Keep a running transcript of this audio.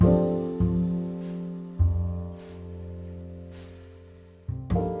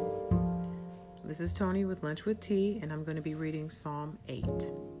This is Tony with Lunch with Tea, and I'm going to be reading Psalm 8.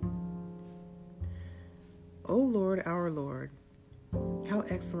 O Lord, our Lord, how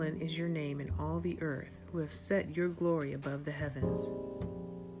excellent is your name in all the earth, who have set your glory above the heavens.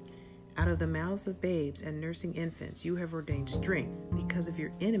 Out of the mouths of babes and nursing infants you have ordained strength because of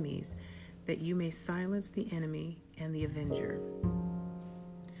your enemies, that you may silence the enemy and the avenger.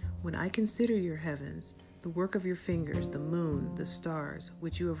 When I consider your heavens, the work of your fingers, the moon, the stars,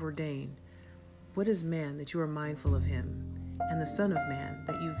 which you have ordained, what is man that you are mindful of him, and the Son of Man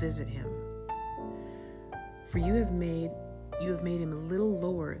that you visit him? For you have made him a little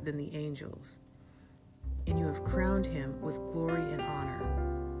lower than the angels, and you have crowned him with glory and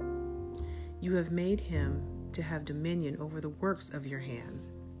honor. You have made him to have dominion over the works of your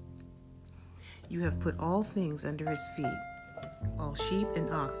hands. You have put all things under his feet, all sheep and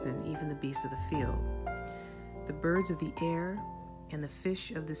oxen, even the beasts of the field, the birds of the air, and the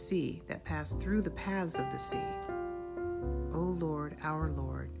fish of the sea that pass through the paths of the sea. O Lord, our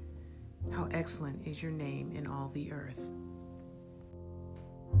Lord, how excellent is your name in all the earth.